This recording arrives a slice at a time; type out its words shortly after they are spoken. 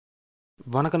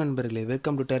வணக்கம் நண்பர்களே,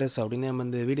 welcome to terraceout. நம்ம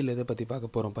இந்த வீடியோவில் எதை பற்றி பார்க்க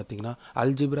போகிறோம் பார்த்தீங்கன்னா,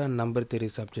 அல்ஜிப்ரா நம்பர் தியரி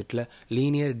சப்ஜெக்டில்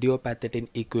லீனியர் டியோபேத்தட்டின்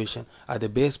ஈக்குவேஷன் அதை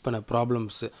பேஸ் பண்ண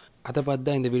ப்ராப்ளம்ஸ் அதை பார்த்து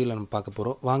தான் இந்த வீடியோவில் நம்ம பார்க்க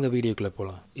போகிறோம். வாங்க வீடியோக்குள்ளே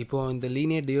போகலாம். இப்போது இந்த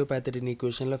லீனியர் டியோபேத்தட்டின்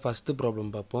ஈக்குவேஷனில் ஃபஸ்ட்டு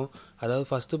ப்ராப்ளம் பார்ப்போம். அதாவது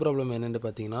ஃபஸ்ட்டு ப்ராப்ளம் என்னென்னு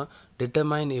பார்த்தீங்கன்னா,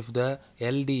 determine if the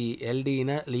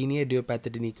எல்டிஇனா linear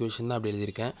டியோபேத்தட்டின் equation தான் அப்படி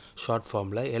எழுதியிருக்கேன் ஷார்ட்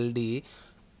ஃபார்மில். LTE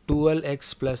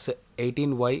 12x plus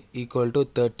 18y equal to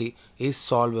 30 is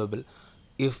solvable.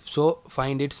 If so,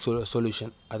 find its solution.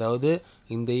 அதாவது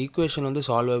இந்த ஈக்குவேஷன் வந்து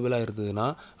சால்வபிளாக இருந்ததுன்னா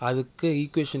அதுக்கு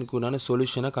ஈக்குவேஷனுக்கு உண்டான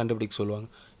சொல்யூஷனை கண்டுபிடிக்க சொல்லுவாங்க.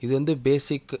 இது வந்து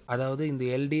பேசிக், அதாவது இந்த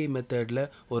எல்டி மெத்தடில்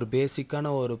ஒரு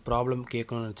பேசிக்கான ஒரு ப்ராப்ளம்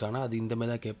கேட்கணும்னு நினச்சாங்கன்னா அது இந்த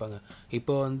மாதிரி தான் கேட்பாங்க.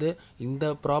 இப்போ வந்து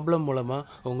இந்த ப்ராப்ளம்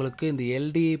மூலமாக உங்களுக்கு இந்த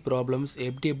எல்டி ப்ராப்ளம்ஸ்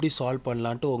எப்படி சால்வ்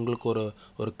பண்ணலான்ட்டு உங்களுக்கு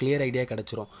ஒரு கிளியர் ஐடியா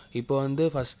கிடச்சிரும். இப்போ வந்து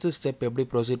ஃபஸ்ட்டு ஸ்டெப் எப்படி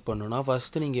ப்ரொசீட் பண்ணணும்னா,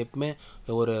 ஃபஸ்ட்டு நீங்கள் எப்பவுமே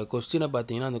ஒரு கொஸ்டினை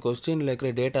பார்த்தீங்கன்னா அந்த கொஸ்டினில்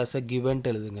இருக்கிற டேட்டாஸை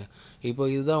கிவன்ட்டு எழுதுங்க. இப்போ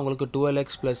இதுதான் உங்களுக்கு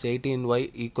 12x plus 18y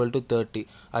equal to 30,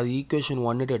 அது ஈக்குவேஷன்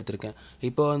 1 எடுத்திருக்கேன்.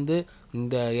 இப்போ வந்து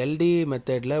இந்த எல்டி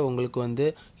மெத்தடில் உங்களுக்கு வந்து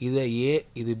இதை ஏ,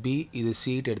 இது பி, இது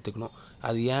சிட்டு எடுத்துக்கணும்.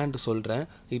 அது ஏன்ட்டு சொல்கிறேன்.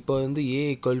 இப்போ வந்து ஏ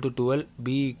equal to 12,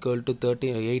 B equal to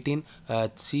 18,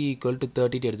 C equal to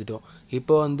 30 எடுத்துட்டோம்.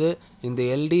 இப்போ வந்து இந்த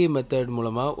எல்டி மெத்தட்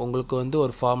மூலமாக உங்களுக்கு வந்து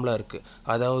ஒரு ஃபார்முலா இருக்குது.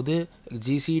 அதாவது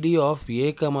GCD of A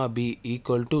comma B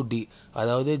equal to D.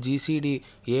 அதாவது ஜிசிடி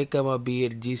ஏ கமா பி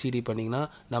ஜிசிடி பண்ணிங்கன்னா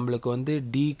நம்மளுக்கு வந்து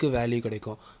டிக்கு வேல்யூ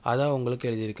கிடைக்கும். அதான் உங்களுக்கு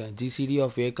எழுதியிருக்கேன், GCD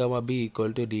of A comma B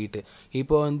equal to டிட்டு.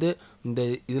 இப்போ வந்து இந்த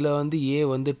இதில் வந்து ஏ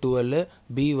வந்து 12,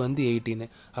 பி வந்து 18.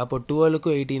 அப்போ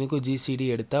 12க்கும் 18க்கும் ஜிசிடி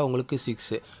எடுத்தால் உங்களுக்கு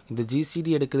 6. இந்த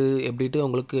ஜிசிடி எடுக்கிறது எப்படிட்டு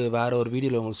உங்களுக்கு வேறு ஒரு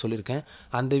வீடியோவில் உங்களுக்கு சொல்லியிருக்கேன்.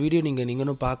 அந்த வீடியோ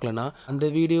நீங்களும் பார்க்கலன்னா அந்த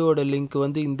வீடியோவோட லிங்க்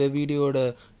வந்து இந்த வீடியோட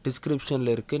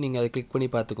டிஸ்கிரிப்ஷனில் இருக்குது, நீங்கள் அதை கிளிக் பண்ணி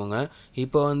பார்த்துக்கோங்க.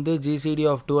 இப்போ வந்து ஜிசிடி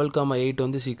ஆஃப் 12,8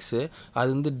 வந்து 6. அது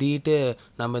வந்து டிட்டு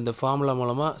நம்ம இந்த ஃபார்முலா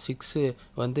மூலமாக 6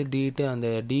 வந்து டிட்டு அந்த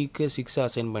டிக்கு 6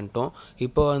 அசைன் பண்ணிட்டோம்.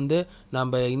 இப்போ வந்து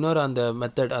நம்ம இன்னொரு அந்த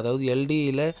மெத்தட், அதாவது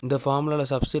எல்டியில் இந்த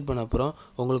ஃபார்முலாவில் சப்ஸ்டிட் பண்ண அப்புறம்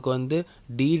உங்களுக்கு வந்து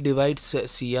டி டிவைட்ஸ்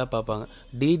சியாக பார்ப்பாங்க.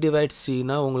 டி டிவைட்ஸ்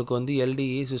சினா உங்களுக்கு வந்து எல்டி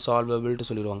இஸ் சால்வபிள்ட்டு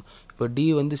சொல்லிடுவாங்க. இப்போ டி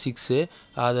வந்து 6,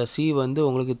 அதை சி வந்து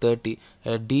உங்களுக்கு 30.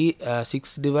 டி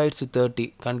 6 டிவைட்ஸ் 30,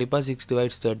 கண்டிப்பாக 6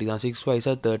 டிவைட்ஸ் 30 தான். 6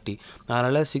 5 30.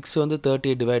 அதனால் 6 வந்து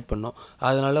 30 டிவைட் பண்ணோம்.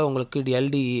 அதனால் உங்களுக்கு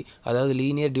எல்டிஇ, அதாவது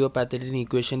லீனியர் டியோபேத்தட்டின்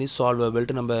ஈக்குவேஷன் இஸ்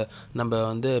சால்வபிள்ட்டு நம்ம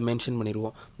வந்து மென்ஷன்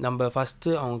பண்ணிடுவோம். நம்ம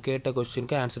ஃபஸ்ட்டு அவங்க கேட்ட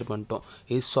கொஸ்டினுக்கு ஆன்சர் பண்ணிட்டோம்.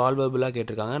 இஸ் சால்வபிளாக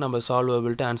கேட்டிருக்காங்க, நம்ம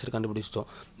சால்வபிள்ட்டு ஆன்சர் கண்டுபிடிச்சிட்டோம்.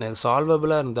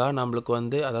 சால்வபிளாக இருந்தால் நம்மளுக்கு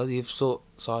வந்து, அதாவது இஃப்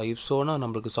சோனா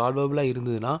நம்மளுக்கு சால்வபிளாக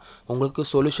இருந்ததுன்னா உங்களுக்கு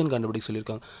சொல்யூஷன் கண்டுபிடிக்க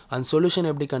சொல்லியிருக்காங்க. அந்த சொல்யூஷன்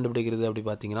எப்படி கண்டுபிடிக்கிறது அப்படி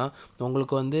பார்த்தீங்கன்னா,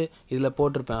 உங்களுக்கு வந்து இதில்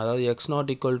போட்டிருப்பேன், அதாவது x0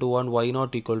 equal to 1,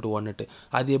 y0 equal to 1ட்டு.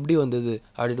 அது எப்படி வந்தது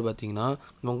அப்படின்னு பார்த்தீங்கன்னா,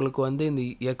 உங்களுக்கு வந்து இந்த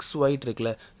எக்ஸ் ஒயிட்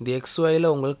இருக்குல்ல, இந்த எக்ஸ்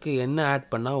ஒயில் உங்களுக்கு என்ன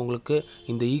ஆட் பண்ணால் உங்களுக்கு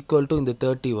இந்த ஈக்குவல் டு இந்த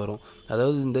 30 வரும்.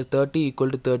 அதாவது இந்த 30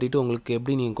 ஈக்குவல் டு 32 உங்களுக்கு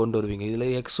எப்படி நீங்கள் கொண்டு வருவீங்க. இதில்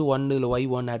x1 இதில்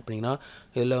y1 ஆட் பண்ணிங்கன்னா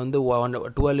இதில் வந்து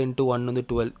 12 இன்ட்டு 1 வந்து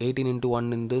 12, 18 இன்ட்டு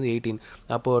 1 வந்து 18.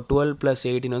 அப்போது 12 +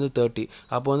 18 வந்து 30.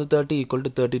 அப்போ வந்து 30 ஈக்குவல்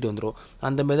டு 32 வந்துடும்.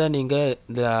 அந்தமாரி தான் நீங்கள்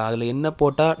இந்த அதில் என்ன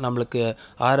போட்டால் நம்மளுக்கு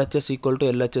RHS ஈக்குவல் டு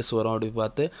LHS வரும் அப்படி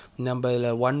பார்த்து நம்ம இதில்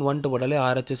 1 போட்டாலே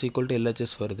RHS ஈக்குவல் டு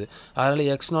LHS வருது. அதனால்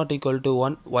x0 equal to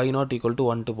 1, y0 equal to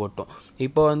 1 போட்டோம்.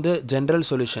 இப்போ வந்து ஜென்ரல்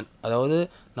சொல்யூஷன், அதாவது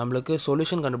நம்மளுக்கு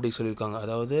சொல்யூஷன் கண்டுபிடிக்க சொல்லியிருக்காங்க.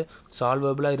 அதாவது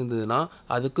சால்வபிளாக இருந்ததுன்னா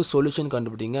அதுக்கு சொல்யூஷன்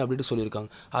கண்டுபிடிங்க அப்படின்ட்டு சொல்லியிருக்காங்க.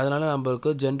 அதனால்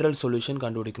நம்மளுக்கு ஜென்ரல் சொல்யூஷன்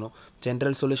கண்டுபிடிக்கணும்.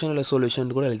 ஜென்ரல் சொல்யூஷன் இல்லை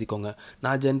சொல்யூஷன் கூட எழுதிக்கோங்க.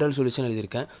 நான் ஜென்ரல் சொல்யூஷன்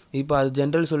எழுதியிருக்கேன். இப்போ அது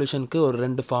ஜென்ரல் சொல்யூஷனுக்கு ஒரு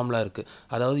 2 ஃபார்முலா இருக்குது.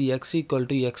 அதாவது x equal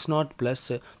to x0 plus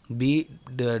B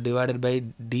divided by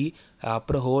D,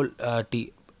 அப்புறம் ஹோல் டி.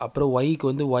 அப்புறம்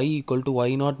ஒய்க்கு வந்து y equal to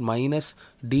y0 minus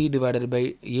D divided by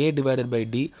A divided by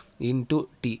D into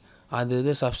D. அது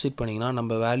இது சப்ஸ்டிட் பண்ணிங்கன்னா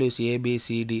நம்ம வேல்யூஸ்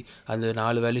ஏபிசிடி அந்த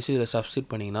 4 வேல்யூஸும் இதில் சப்ஸ்டிட்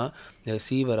பண்ணிங்கன்னா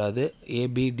சி வராது,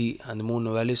 ஏபிடி அந்த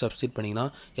 3 வேல்யூ சப்ஸ்டிட் பண்ணிங்கன்னா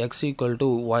எக்ஸ் ஈக்குவல் டு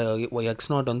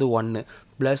x0 வந்து 1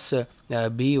 ப்ளஸ்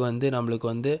பி வந்து நம்மளுக்கு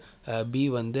வந்து பி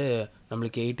வந்து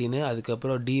நம்மளுக்கு 18,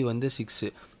 அதுக்கப்புறம் டி வந்து 6,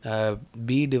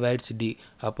 பி டிவைட்ஸ் டி,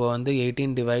 அப்போ வந்து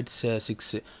 18 டிவைட்ஸ்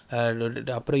 6,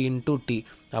 அப்புறம் இன்ட்டு டி,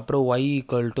 அப்புறம் ஒய்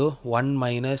ஈக்குவல் டு 1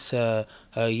 மைனஸ்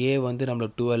ஏ வந்து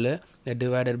நம்மளுக்கு 12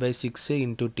 டிவைடட் பை 6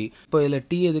 இன்ட்டு டி. இப்போ இதில்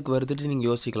டி எதுக்கு வருதுட்டு நீங்கள்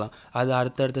யோசிக்கலாம். அது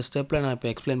அடுத்தடுத்த ஸ்டெப்பில் நான் இப்போ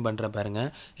எக்ஸ்பிளைன் பண்ணுறேன் பாருங்கள்.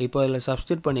 இப்போ இதில்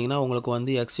சப்ஸ்டிட் பண்ணிங்கன்னா உங்களுக்கு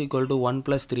வந்து X equal to 1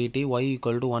 + 3t, Y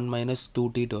equal to 1 minus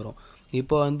 2t வரும்.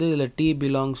 இப்போ வந்து இதில் டி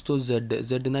பிலாங்ஸ் டு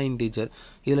ஜெட்னா இன்டீஜர்,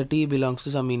 இதில் டி பிலாங்ஸ்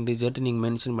டு சம் இன்டீஜர்ட்டு நீங்கள்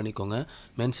மென்ஷன் பண்ணிக்கோங்க.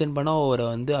 மென்ஷன்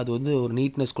பண்ணால் அது வந்து ஒரு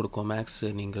நீட்னஸ் கொடுக்கும். மேக்ஸ்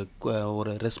நீங்கள்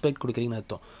ஒரு ரெஸ்பெக்ட் கொடுக்குறீங்கன்னு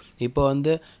அர்த்தம்.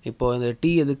 இப்போ இந்த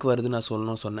டி எதுக்கு வருது நான்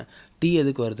சொன்னேன். டி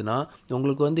எதுக்கு வருதுன்னா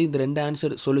உங்களுக்கு வந்து இந்த 2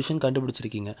 ஆன்சர் சொல்யூஷன்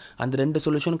கண்டுபிடிச்சிருக்கீங்க. அந்த 2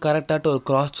 சொல்யூஷன் கரெக்டாகிட்டு ஒரு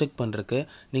கிராஸ் செக் பண்ணுறதுக்கு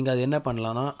நீங்கள் அது என்ன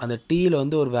பண்ணலான்னா அந்த டீயில்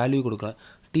வந்து ஒரு வேல்யூ கொடுக்கலாம்.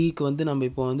 டீக்கு வந்து நம்ம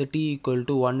இப்போ வந்து t ஈக்குவல்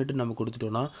டு 1ட்டு நம்ம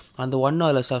கொடுத்துட்டோம்னா அந்த 1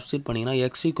 அதில் சப்ஸ்டிட் பண்ணிங்கன்னா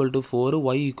x equal to 4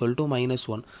 y equal to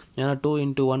 -1. ஏன்னா 2 ×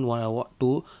 1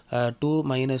 2 2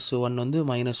 - 1 வந்து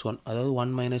 -1, அதாவது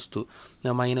 1 - 2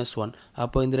 -1.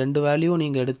 அப்போ இந்த ரெண்டு வேல்யூ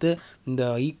நீங்கள் எடுத்து இந்த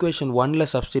ஈக்குவேஷன் 1ல்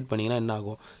சப்ஸ்டிட் பண்ணிங்கன்னா என்ன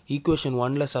ஆகும்? ஈக்குவேஷன்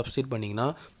 1ல் சப்ஸ்டிட் பண்ணிங்கன்னா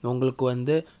உங்களுக்கு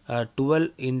வந்து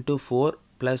 12 × 4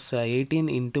 + 18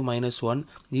 × -1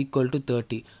 ஈக்குவல் டு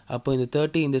 30. அப்போ இந்த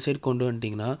 30 இந்த சைடு கொண்டு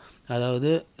வந்துட்டிங்கன்னா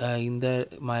அதாவது இந்த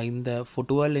 12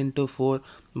 × 4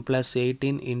 +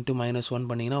 18 × -1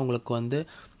 பண்ணிங்கன்னா உங்களுக்கு வந்து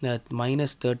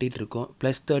 -30 இருக்கும்,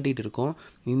 +30 இருக்கும்.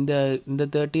 இந்த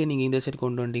 30 நீங்கள் இந்த சைடு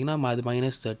கொண்டு வந்துட்டிங்கன்னா அது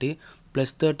 -30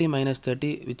 +30 -30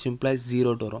 which implies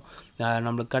 0 வரும்.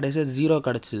 நம்மளுக்கு கடைசியாக 0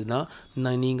 கிடச்சிதுன்னா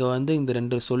நீங்கள் வந்து இந்த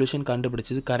ரெண்டு சொல்யூஷன்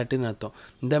கண்டுபிடிச்சது கரெக்டுன்னு அர்த்தம்.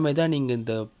 இந்த மாதிரி தான் நீங்கள்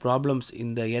இந்த ப்ராப்ளம்ஸ்,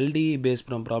 இந்த எல்டிஇ பேஸ்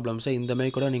பண்ண ப்ராப்ளம்ஸை இந்த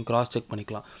மாதிரி கூட நீங்கள் கிராஸ் செக்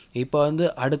பண்ணிக்கலாம். இப்போ வந்து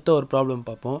அடுத்த ஒரு ப்ராப்ளம்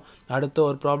பார்ப்போம். அடுத்த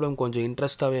ஒரு ப்ராப்ளம் கொஞ்சம்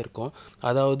இன்ட்ரெஸ்ட்டாகவே இருக்கும்.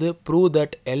 அதாவது prove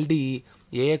that LTE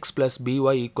ax +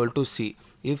 by = c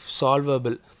if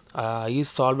solvable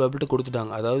is சால்வபிள்ட்டு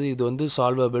கொடுத்துட்டாங்க. அதாவது இது வந்து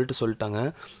சால்வபிள்ட்டு சொல்லிட்டாங்க.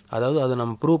 அதாவது அதை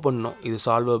நம்ம ப்ரூவ் பண்ணணும் இது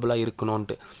சால்வபிளாக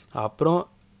இருக்கணும்ன்ட்டு. அப்புறம்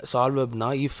சால்வபிள்னா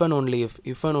இஃப் அண்ட்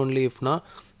ஒன்லி இஃப்னா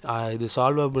இது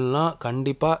சால்வபிள்னா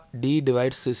கண்டிப்பாக d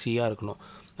டிவைட்ஸ் c இருக்கணும்.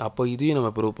 அப்போ இதையும்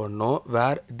நம்ம ப்ரூவ் பண்ணணும்.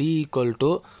 வேர் d equal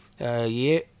to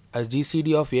a gcd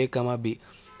of a, b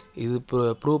இது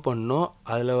ப்ரூவ் பண்ணணும்.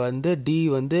 அதில் வந்து d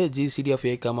வந்து gcd of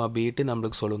a, bட்டு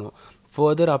நம்மளுக்கு சொல்லணும்.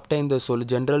 further obtain the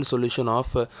general solution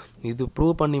of இது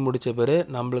ப்ரூவ் பண்ணி முடித்த பிறகு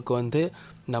நம்மளுக்கு வந்து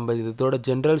நம்ம இதோட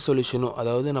ஜென்ரல் சொல்யூஷனும்,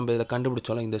 அதாவது நம்ம இதில்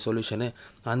கண்டுபிடிச்சோம் இந்த சொல்யூஷனு,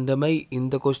 அந்த மாதிரி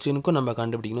இந்த கொஸ்டினுக்கும் நம்ம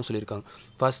கண்டுபிடிக்கணும்னு சொல்லியிருக்காங்க.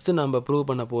 ஃபஸ்ட்டு நம்ம ப்ரூவ்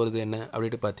பண்ண போகிறது என்ன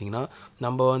அப்படின்ட்டு பார்த்தீங்கன்னா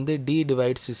நம்ம வந்து d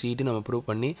டிவைட்ஸ் cட்டு நம்ம ப்ரூவ்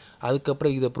பண்ணி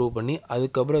அதுக்கப்புறம் இதை ப்ரூவ் பண்ணி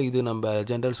அதுக்கப்புறம் இது நம்ம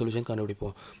ஜென்ரல் சொல்யூஷன்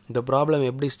கண்டுபிடிப்போம். இந்த ப்ராப்ளம்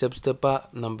எப்படி ஸ்டெப்பாக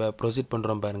நம்ம ப்ரொசீட்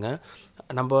பண்ணுறோம் பாருங்கள்.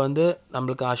 நம்ம வந்து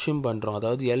நம்மளுக்கு அஸ்யூம் பண்ணுறோம்,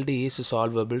 அதாவது LD is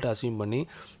solvable அஸ்யூம் பண்ணி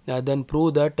தென்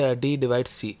prove that d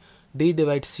divides c. d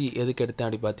divides c எதுக்கு எடுத்தேன்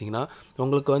அப்படி பார்த்தீங்கன்னா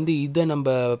உங்களுக்கு வந்து இதை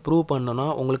நம்ம ப்ரூவ் பண்ணோன்னா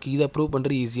உங்களுக்கு இதை ப்ரூவ்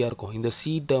பண்ணுறது ஈஸியாக இருக்கும். இந்த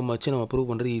c டேர்ம் வச்சு நம்ம ப்ரூவ்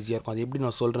பண்ணுறது ஈஸியாக இருக்கும். அது எப்படி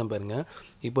நான் சொல்கிறேன் பாருங்கள்.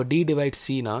 இப்போ d டிவைட்ஸ்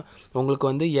cனா உங்களுக்கு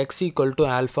வந்து x equal to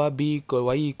alpha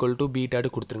y equal to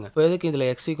பீட்டாட்டு கொடுத்துருங்க. இப்போ எதுக்கு இதில்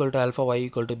x equal to alpha y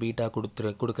equal to beta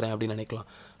கொடுக்குறேன் அப்படின்னு நினைக்கலாம்.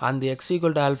 அந்த x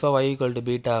equal to alpha y equal to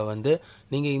beta வந்து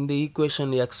நீங்கள் இந்த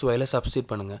ஈக்குவேஷன் xyல சப்ஸ்டிட்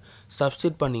பண்ணுங்கள்.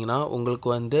 சப்ஸ்டிட் பண்ணிங்கன்னா உங்களுக்கு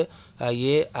வந்து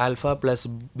a alpha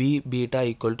 + b beta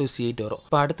equal to c வரும்.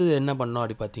 இப்போ அடுத்தது என்ன பண்ணோம்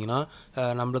அப்படி பார்த்தீங்கன்னா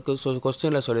நம்மளுக்கு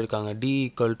கொஸ்டினில் சொல்லியிருக்காங்க d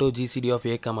equal to gcd of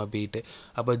a, bட்டு.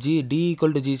 அப்போ d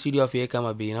equal to gcd of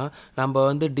a, bனா நம்ம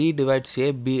வந்து d divides a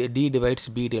d divides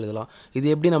bட்டு எழுதலாம். இது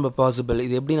எப்படி நம்ம பாசிபிள்,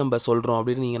 இது எப்படி நம்ம சொல்கிறோம்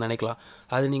அப்படின்னு நீங்கள் நினைக்கலாம்.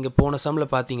 அது நீங்கள் போன சம்மில்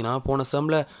பார்த்தீங்கன்னா போன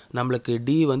சம்மில் நம்மளுக்கு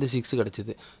d வந்து 6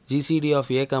 கிடச்சிது. gcd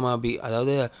of a, b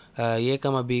அதாவது a,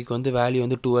 bக்கு வந்து வேல்யூ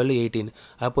வந்து 12 18.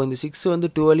 அப்போ இந்த 6 வந்து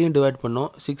 12ஐயும் டிவைட்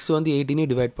பண்ணோம், 6 வந்து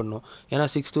 18ஐயும் டிவைட் பண்ணோம். ஏன்னா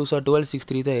 6 2 12 6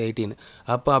 3 18.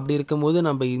 அப்போ அப்படி இருக்கும்போது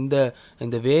நம்ம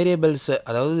இந்த வேரியபிள்ஸை,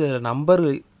 அதாவது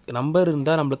நம்பர்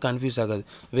இருந்தால் நம்மளுக்கு கன்ஃபியூஸ் ஆகாது.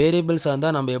 வேரியபிள்ஸாக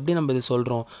இருந்தால் நம்ம எப்படி நம்ம இது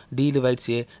சொல்கிறோம் d divides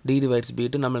a d divides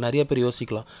bட்டு நம்ம நிறைய பேர்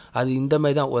யோசிக்கலாம். அது இந்த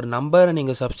மாதிரி தான். ஒரு நம்பரை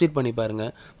நீங்கள் சப்ஸ்டிட் பண்ணி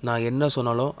பாருங்கள், நான் என்ன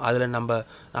சொன்னாலும் அதில் நம்ம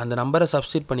அந்த நம்பரை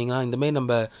சப்ஸ்டிட் பண்ணிங்கன்னா இந்தமாரி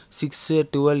நம்ம 6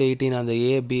 12 18 அந்த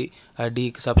a b d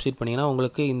சப்ஸ்டிட் பண்ணிங்கன்னா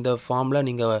உங்களுக்கு இந்த ஃபார்மில்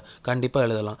நீங்கள் கண்டிப்பாக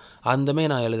எழுதலாம். அந்தமாரி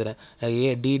நான் எழுதுகிறேன்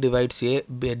d divides a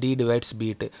d divides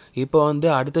bட்டு. இப்போ வந்து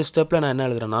அடுத்த ஸ்டெப்பில் நான் என்ன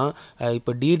எழுதுகிறேன்னா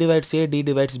இப்போ d divides a d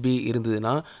divides b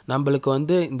இருந்ததுன்னா நம்மளுக்கு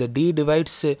வந்து இந்த d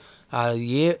divides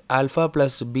a alpha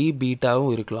 + b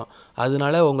பீட்டாவும் இருக்கலாம்.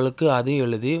 அதனால உங்களுக்கு அதையும்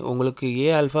எழுதி உங்களுக்கு a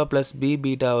ஆல்ஃபா + b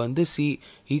பீட்டா வந்து c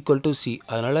ஈக்குவல் டு c,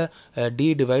 அதனால் d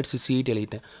டிவைட்ஸ் cட்டு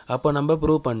எழுதிட்டேன். அப்போ நம்ம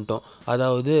ப்ரூவ் பண்ணிட்டோம்.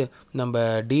 அதாவது நம்ம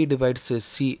d டிவைட்ஸ்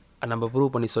c நம்ம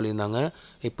ப்ரூவ் பண்ணி சொல்லியிருந்தாங்க.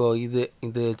 இப்போது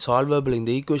இது சால்வபிள்,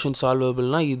 இந்த ஈக்குவேஷன்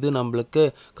சால்வபிள்னால் இது நம்மளுக்கு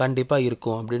கண்டிப்பாக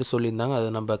இருக்கும் அப்படின்னு சொல்லியிருந்தாங்க. அதை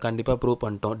நம்ம கண்டிப்பாக ப்ரூவ்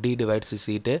பண்ணிட்டோம் d டிவைட்ஸ்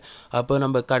cட்டு. அப்போ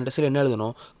நம்ம கடைசியில் என்ன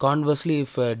எழுதணும், conversely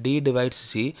if d divides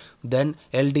c then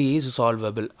LD is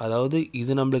solvable. அதாவது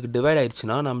இது நம்மளுக்கு டிவைட்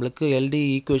ஆயிடுச்சுன்னா நம்மளுக்கு LD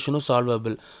ஈக்குவேஷனும்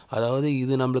சால்வபிள். அதாவது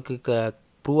இது நம்மளுக்கு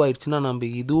ப்ரூவ் ஆயிடுச்சுன்னா நம்ம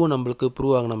இதுவும் நம்மளுக்கு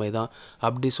ப்ரூவ் ஆகின மாதிரி தான்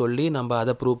அப்படி சொல்லி நம்ம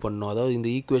அதை ப்ரூவ் பண்ணணும். அதாவது இந்த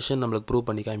ஈக்குவேஷன் நம்மளுக்கு ப்ரூவ்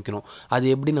பண்ணி காமிக்கணும். அது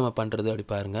எப்படி நம்ம பண்ணுறது அப்படி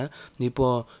பாருங்கள்.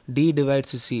 இப்போது d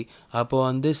டிவைட்ஸ் c, அப்போது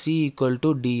வந்து c ஈக்குவல்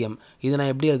டு dm. இதை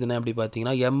நான் எப்படி எழுதினேன் அப்படி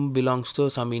பார்த்தீங்கன்னா m belongs to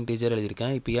some integer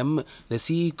எழுதியிருக்கேன். இப்போ இந்த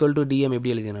c ஈக்குவல் டு dm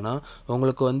எப்படி எழுதினேன்னா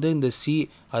உங்களுக்கு வந்து இந்த c,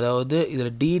 அதாவது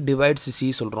இதில் d டிவைட்ஸ்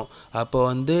c சொல்கிறோம். அப்போ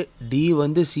வந்து d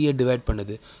வந்து c டிவைட்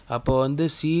பண்ணுது. அப்போ வந்து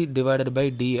c டிவைடட் பை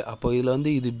d. அப்போ இதில்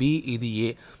வந்து இது b இது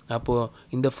a. அப்போது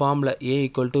இந்த ஃபார்மில் a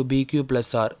equal to பிக்யூ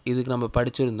plus R இதுக்கு நம்ம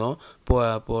படிச்சிருந்தோம்.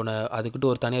 போன அதுக்கிட்ட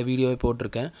ஒரு தனியாக வீடியோவே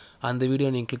போட்டிருக்கேன். அந்த வீடியோ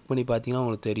நீங்கள் கிளிக் பண்ணி பார்த்தீங்கன்னா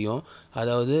உங்களுக்கு தெரியும்.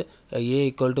 அதாவது a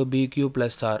equal to பிக்யூ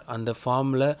plus R அந்த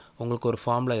ஃபார்மில் உங்களுக்கு ஒரு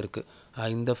ஃபார்முலா இருக்குது.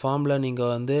 இந்த ஃபார்மில்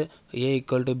நீங்கள் வந்து a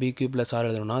equal to பிக்யூ plus R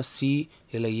எழுதணும்னா c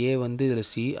இதில் a வந்து இதில்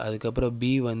c, அதுக்கப்புறம்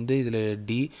b வந்து இதில்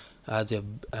d, அது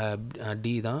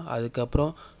டி தான்.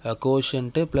 அதுக்கப்புறம்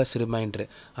கோஷன்ட்டு ப்ளஸ் ரிமைண்டரு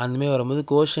அந்தமாதிரி வரும்போது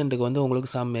கோஷன்ட்டுக்கு வந்து உங்களுக்கு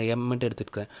சம் எம்மிட்டு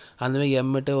எடுத்துக்கிறேன். அந்தமாதிரி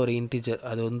எம்மிட்டு ஒரு இன்டீஜர்,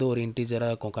 அது வந்து ஒரு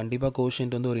இன்டீஜராக இருக்கும். கண்டிப்பாக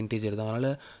கோஷன்ட் வந்து ஒரு இன்டீஜர் தான்.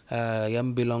 அதனால்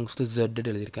எம் பிலாங்ஸ் டு ஜெட்டு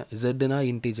எழுதியிருக்கேன். ஜெட்டுனா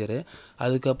இன்டீஜரு.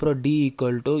 அதுக்கப்புறம் D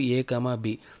equal to A comma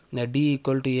B. D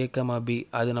equal to A comma B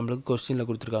அது நம்மளுக்கு கொஸ்டினில்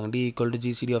கொடுத்துருக்காங்க. D equal to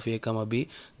GCD of A comma B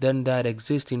then there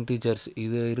exist integers.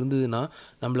 இது இருந்ததுன்னா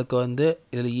நம்மளுக்கு வந்து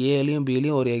இதில் ஏலையும்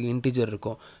பிலையும் ஒரு இன்டீஜர்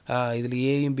இருக்கும். இதில்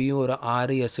ஏயும் பியும் ஒரு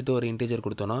ஆறு எஸ்ட்டு ஒரு இன்டீஜர்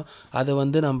கொடுத்தோன்னா அதை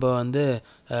வந்து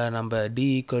நம்ம D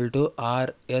equal to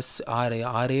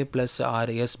RA plus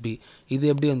RSP இது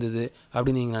எப்படி வந்தது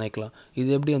அப்படின்னு நீங்கள் நினைக்கலாம். இது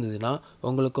எப்படி வந்ததுன்னா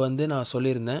உங்களுக்கு வந்து நான்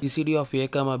சொல்லியிருந்தேன் GCD of A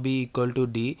comma B equal to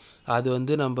D. அது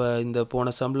வந்து நம்ம இந்த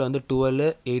போன சம்மில் வந்து 12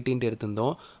 18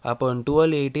 எடுத்திருந்தோம். அப்போ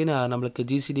 12 18 நம்மளுக்கு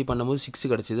ஜிசிடி பண்ணும்போது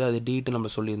 6 கிடச்சிது. அது டிட்டு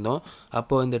நம்ம சொல்லியிருந்தோம்.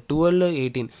 அப்போது இந்த 12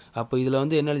 18 அப்போ இதில்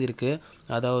வந்து என்ன எழுதியிருக்கு,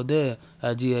 அதாவது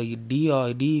D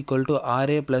equal to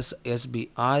RA plus SP.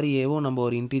 ஆர்ஏவும் நம்ம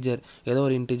ஒரு இன்டீஜர், ஏதோ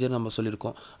ஒரு இன்டீஜர் நம்ம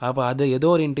சொல்லியிருக்கோம். அப்போ அது ஏதோ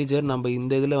ஒரு இன்டீஜர் நம்ம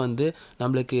இந்த இதில் வந்து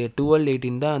நம்மளுக்கு 12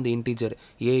 18 தான் அந்த இன்டீஜர்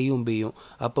ஏயும் பியும்.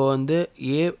 அப்போ வந்து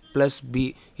ஏ ப்ளஸ் பி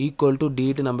ஈக்குவல் டு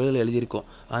டிட்டு நம்ம இதில் எழுதியிருக்கோம்.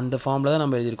 அந்த ஃபார்மில் தான்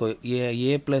நம்ம எழுதியிருக்கோம்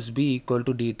ஏ ப்ளஸ் பி ஈக்குவல்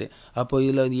டு டிட்டு. அப்போ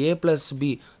இதில் வந்து ஏ ப்ளஸ்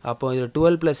பி, அப்போ இதில்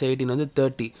 12 ப்ளஸ் 18 வந்து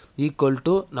 30 ஈக்குவல்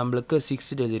டு நம்மளுக்கு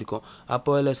 6 எழுதியிருக்கோம்.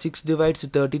 அப்போ இதில் 6 டிவைட்ஸ்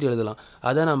 30 எழுதலாம்.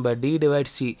 அதான் நம்ம டி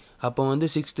டிவைட் சி. அப்போ வந்து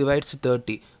 6 டிவைட்ஸ்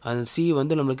 30, அந்த சி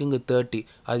வந்து நம்மளுக்கு இங்கே 30.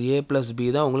 அது ஏ ப்ளஸ் பி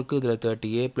தான் உங்களுக்கு இதில்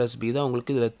 30, ஏ ப்ளஸ் பி தான்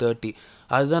உங்களுக்கு இதில் 30.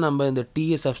 அதுதான் நம்ம இந்த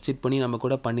டீயை சப்ஸ்டிட் பண்ணி நம்ம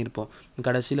கூட பண்ணியிருப்போம்.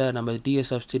 கடைசியில் நம்ம டீயை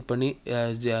சப்ஸ்டிட் பண்ணி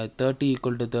 30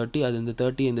 ஈக்குவல் டு 30, அது இந்த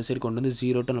 30 இந்த சைடு கொண்டு வந்து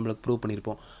 0 நம்மளுக்கு ப்ரூவ்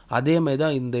பண்ணியிருப்போம். அதே மாதிரி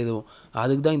தான் இந்த இதுவும்.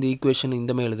 அதுக்கு தான் இந்த ஈக்குவேஷன்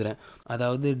இந்த மாதிரி எழுதுகிறேன்.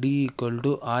 அதாவது D equal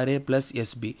to RA plus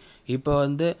SP. இப்போ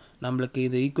வந்து நம்மளுக்கு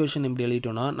இது ஈக்குவேஷன் இப்படி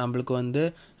எழுதிட்டோன்னா நம்மளுக்கு வந்து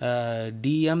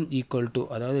டிஎம் ஈக்குவல் டு,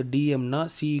 அதாவது டிஎம்னா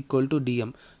C equal to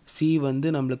DM. C வந்து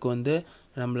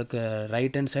நம்மளுக்கு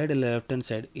ரைட் ஹேண்ட் சைடு இல்லை லெஃப்ட் ஹேண்ட்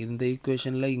சைடு. இந்த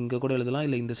ஈக்குவேஷனில் இங்கே கூட எழுதலாம்,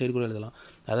 இல்லை இந்த சைடு கூட எழுதலாம்.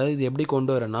 அதாவது இது எப்படி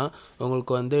கொண்டு வரேன்னா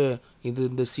உங்களுக்கு வந்து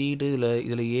இந்த சீட்டு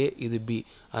இதில் ஏ, இது பி,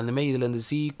 அந்தமாதிரி இதில் இந்த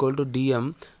சி ஈக்குவல் டு டிஎம்.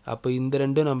 அப்போ இந்த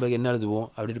ரெண்டும் நம்ம என்ன எழுதுவோம்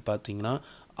அப்படின்னு பார்த்தீங்கன்னா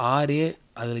ஆர்ஏ,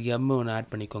 அதில் எம் ஒன்று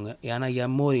ஆட் பண்ணிக்கோங்க. ஏன்னா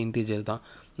எம் ஒரு இன்டீஜர் தான்.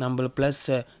 நம்ம ப்ளஸ்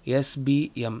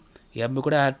எஸ்பிஎம், எம்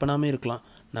கூட ஆட் பண்ணாமல் இருக்கலாம்.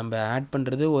 நம்ம ஆட்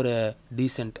பண்ணுறது ஒரு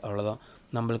டீசென்ட், அவ்வளோதான்.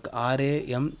 நம்மளுக்கு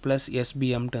ஆர்ஏஎம் ப்ளஸ்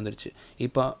எஸ்பிஎம்ட்டு வந்துருச்சு.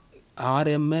 இப்போ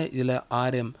ஆர்எம்மு இதில்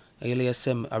ஆர்எம் இதில்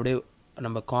எஸ்எம் அப்படியே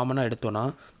நம்ம காமனாக எடுத்தோன்னா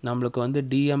நம்மளுக்கு வந்து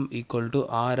DM equal to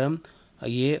RM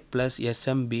A plus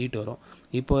SM பிட்டு வரும்.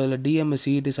 இப்போ இதில் டிஎம்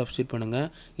சிட்டு சப்ஸ்டியூட் பண்ணுங்கள்.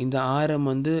 இந்த ஆர்எம்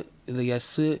வந்து இந்த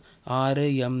எஸ்ஸு ஆறு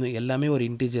எம் எல்லாமே ஒரு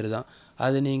இன்டீஜர் தான்.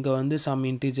 அது நீங்கள் வந்து சம்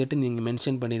இன்டீஜர்ட்டு நீங்கள்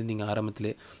மென்ஷன் பண்ணியிருந்தீங்க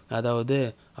ஆரம்பத்திலே. அதாவது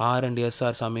R and S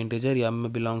R some integer, M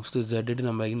belongs to jet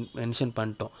நம்ம மென்ஷன்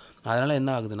பண்ணிட்டோம். அதனால்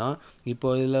என்ன ஆகுதுன்னா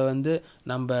இப்போ இதில் வந்து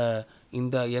நம்ம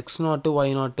இந்த எக்ஸ் நாட்டு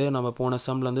ஒய் நாட்டு நம்ம போன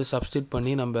சம்மில் வந்து சப்ஸ்டியூட்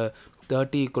பண்ணி நம்ம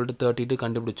 30 ஈக்குவல் டு 32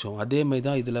 கண்டுபிடிச்சோம். அதேமாதிரி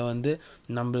தான் இதில் வந்து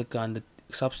நம்மளுக்கு அந்த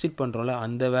சப்ஸ்டிட் பண்ணுறோம்ல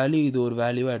அந்த வேல்யூ இது ஒரு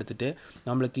வேல்யூவாக எடுத்துகிட்டு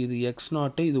நம்மளுக்கு இது எக்ஸ்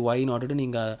நாட்டு இது ஒய் நாட்டு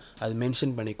நீங்கள் அது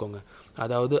மென்ஷன் பண்ணிக்கோங்க.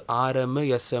 அதாவது ஆர்எம்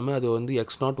எஸ்எம் அது வந்து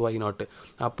எக்ஸ் நாட் ஒய் நாட்டு.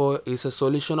 அப்போது is a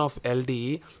solution of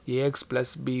LTE ax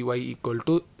plus BY equal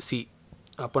to C.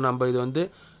 அப்போ நம்ம இது வந்து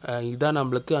இதான்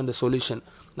நம்மளுக்கு அந்த சொல்யூஷன்,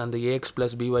 அந்த ax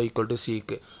plus BY equal to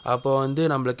சிக்கு. அப்போ வந்து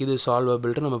நம்மளுக்கு இது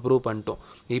சால்வபிள்ட்டு நம்ம ப்ரூவ் பண்ணிட்டோம்.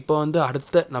 இப்போ வந்து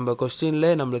அடுத்த நம்ம கொஸ்டினில்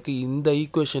நம்மளுக்கு இந்த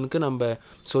ஈக்குவேஷனுக்கு நம்ம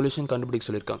சொல்யூஷன் கண்டுபிடிக்க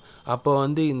சொல்லியிருக்காங்க. அப்போ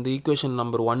வந்து இந்த ஈக்குவேஷன்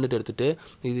நம்பர் 1 எடுத்துகிட்டு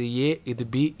இது ஏ, இது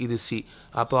பி, இது சி.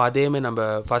 அப்போ அதேமாதிரி நம்ம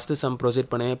ஃபஸ்ட்டு சம்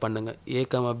ப்ரொசீட் பண்ணவே பண்ணுங்கள். ஏ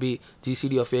comma B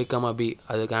GCD of A comma B,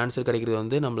 அதுக்கு ஆன்சர் கிடைக்கிறது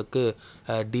வந்து நம்மளுக்கு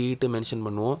டிட்டு மென்ஷன்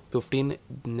பண்ணுவோம். 15,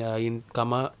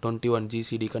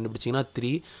 21 கண்டுபிடிச்சிங்கன்னா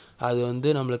 3. அது வந்து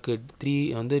நம்மளுக்கு 3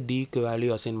 வந்து டிக்கு வேல்யூ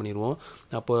அசைன் பண்ணிடுவோம்.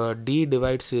 அப்போ டி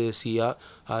டிவைட்ஸ் சியா,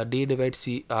 டி டிவைட்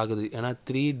சி ஆகுது. ஏன்னா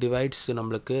 3 டிவைட்ஸ்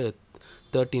நம்மளுக்கு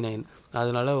 39.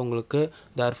 அதனால் உங்களுக்கு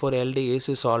therefore LD is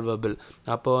solvable.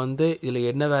 அப்போ வந்து இதில்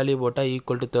என்ன வேல்யூ போட்டால்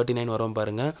ஈக்குவல் டு 39 வரும்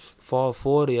பாருங்கள்.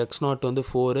 4 எக்ஸ் நாட் வந்து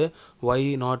 4, ஒய்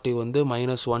நாட் வந்து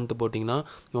 -1 போட்டிங்கன்னா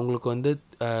உங்களுக்கு வந்து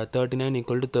 39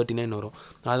 ஈக்குவல் டு 39 வரும்.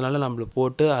 அதனால் நம்மளுக்கு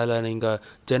போட்டு அதில் நீங்கள்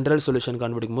ஜென்ரல் சொல்யூஷன்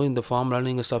கண்டுபிடிக்கும் போது இந்த ஃபார்முலாவில்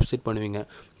நீங்கள் சப்ஸ்டிட் பண்ணுவீங்க.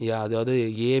 அதாவது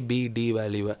ஏபிடி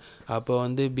வேல்யூவை. அப்போ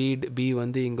வந்து பி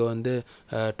வந்து இங்கே வந்து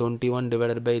 21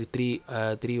 டிவைடட் பை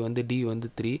 3 வந்து டி வந்து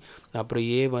 3, அப்புறம்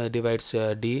ஏ டிவைட்ஸ்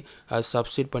டி. அது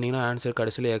சப்ஸ்டிட் பண்ணிங்கன்னா ஆன்சர்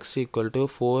கடைசியில் X equal to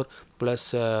 4 +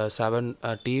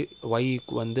 7t, Y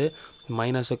வந்து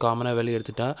மைனஸை காமனாக வெளியே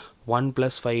எடுத்துட்டா 1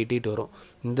 + 5t வரும்.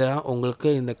 இந்த உங்களுக்கு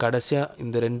இந்த கடைசியாக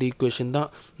இந்த 2 ஈக்குவேஷன் தான்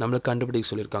நம்மளுக்கு கண்டுபிடிக்க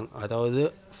சொல்லியிருக்காங்க. அதாவது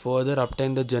further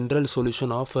obtained the general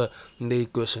solution of இந்த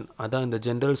ஈக்குவேஷன். அதான் இந்த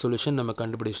ஜென்ரல் சொல்யூஷன் நம்ம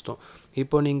கண்டுபிடிச்சிட்டோம்.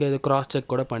 இப்போ நீங்கள் இதை கிராஸ்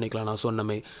செக் கூட பண்ணிக்கலாம் நான் சொன்ன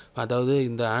மாதிரி. அதாவது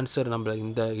இந்த ஆன்சர் நம்ம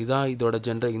இதான் இதோட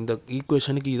இந்த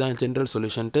ஈக்குவேஷனுக்கு இதான் ஜென்ரல்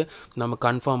சொல்யூஷன்ட்டு நம்ம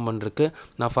கன்ஃபார்ம் பண்ணுறதுக்கு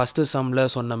நான் ஃபஸ்ட்டு சம்மில்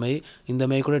சொன்ன மாதிரி இந்த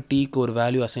மாதிரி கூட டீக்கு ஒரு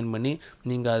வேல்யூ அசைன் பண்ணி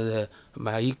நீங்கள் அது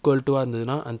ஈக்குவல் டுவாக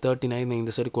இருந்ததுன்னா அந்த 39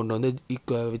 இந்த சைடு கொண்டு வந்து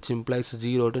விச் இம்ப்ளைஸ்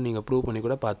 0 நீங்கள் ப்ரூவ் பண்ணி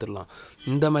கூட பார்த்துடலாம்.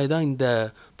 இந்த மாதிரி தான் இந்த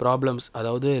ப்ராப்ளம்ஸ்,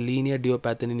 அதாவது லீனியர்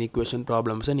டியோபேத்தனின் ஈக்குவேஷன்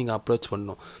ப்ராப்ளம்ஸை நீங்கள் அப்ரோச்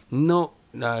பண்ணணும்.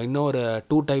 இன்னும் ஒரு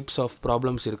 2 டைப்ஸ் ஆஃப்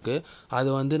ப்ராப்ளம்ஸ் இருக்குது. அது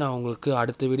வந்து நான் உங்களுக்கு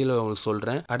அடுத்த வீடியோவில் உங்களுக்கு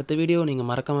சொல்கிறேன். அடுத்த வீடியோ நீங்கள்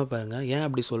மறக்காமல் பாருங்கள். ஏன்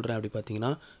அப்படி சொல்கிறேன் அப்படி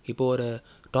பார்த்தீங்கன்னா, இப்போது ஒரு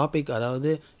டாபிக்,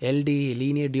 அதாவது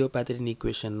லீனியர் டியோபேத்தனின்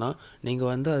ஈக்குவேஷன்னா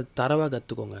நீங்கள் வந்து அது தரவாக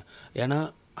கற்றுக்கோங்க. ஏன்னா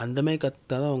அந்தமாதிரி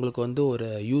கற்றுத்தா தான் உங்களுக்கு வந்து ஒரு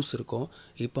யூஸ் இருக்கும்.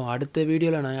 இப்போ அடுத்த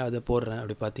வீடியோவில் நான் அதை போடுறேன்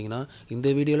அப்படி பார்த்தீங்கன்னா, இந்த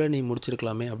வீடியோவில் நீ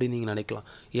முடிச்சிருக்கலாமே அப்படின்னு நீங்கள் நினைக்கலாம்.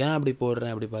 ஏன் அப்படி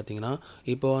போடுறேன் அப்படி பார்த்தீங்கன்னா,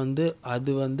 இப்போ வந்து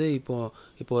அது வந்து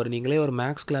இப்போ நீங்களே ஒரு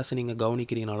மேக்ஸ் கிளாஸை நீங்கள்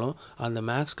கவனிக்கிறீங்கனாலும் அந்த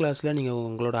மேக்ஸ் கிளாஸில் நீங்கள்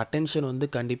உங்களோட அட்டென்ஷன் வந்து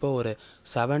கண்டிப்பாக ஒரு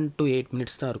 7 to 8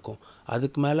 மினிட்ஸ் தான் இருக்கும்.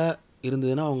 அதுக்கு மேலே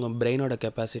இருந்ததுன்னா அவங்க பிரெயினோட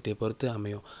கெப்பாசிட்டியை பொறுத்து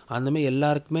அமையும். அந்தமாதிரி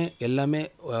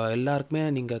எல்லாருக்குமே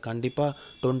நீங்கள் கண்டிப்பாக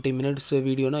 20 மினிட்ஸ்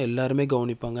வீடியோனா எல்லாருமே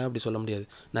கவனிப்பாங்க அப்படி சொல்ல முடியாது.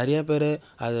 நிறைய பேர்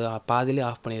அது பாதியிலே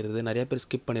ஆஃப் பண்ணிடுறது, நிறைய பேர்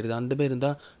ஸ்கிப் பண்ணிடுது. அந்த மாதிரி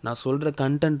இருந்தால் நான் சொல்கிற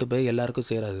கண்டென்ட் போய் எல்லாருக்கும்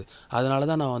சேராது.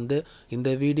 அதனால தான் நான் வந்து இந்த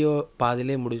வீடியோ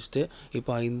பாதியிலே முடிச்சுட்டு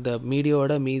இப்போ இந்த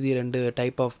வீடியோவோட மீதி 2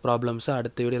 டைப் ஆஃப் ப்ராப்ளம்ஸை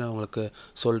அடுத்த வீடியோ நான் உங்களுக்கு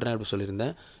சொல்கிறேன் அப்படி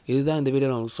சொல்லியிருந்தேன். இதுதான் இந்த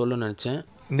வீடியோவில் உங்களுக்கு சொல்லணும்னு நினச்சேன்.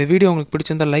 இந்த வீடியோ உங்களுக்கு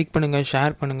பிடிச்சிருந்தால் லைக் பண்ணுங்கள்,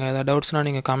 ஷேர் பண்ணுங்கள். ஏதாவது டவுட்ஸ்னால்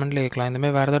நீங்கள் கமெண்ட்டில் கேட்கலாம்.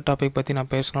 இந்தமாதிரி வேறு ஏதாவது டாபிக் பற்றி நான்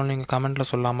பேசணும்னு நீங்கள் கமெண்ட்டில்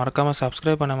சொல்லலாம். மறக்காமல்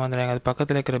சப்ஸ்கிரைப் பண்ண வந்துடுங்க. அது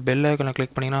பக்கத்தில் இருக்கிற பெல் ஐக்கனை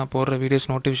கிளிக் பண்ணிங்கன்னா போடுற வீடியோஸ்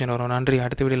நோட்டிஃபிகேஷன் வரும். நன்றி.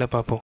 அடுத்த வீடியோவில் பார்ப்போம்.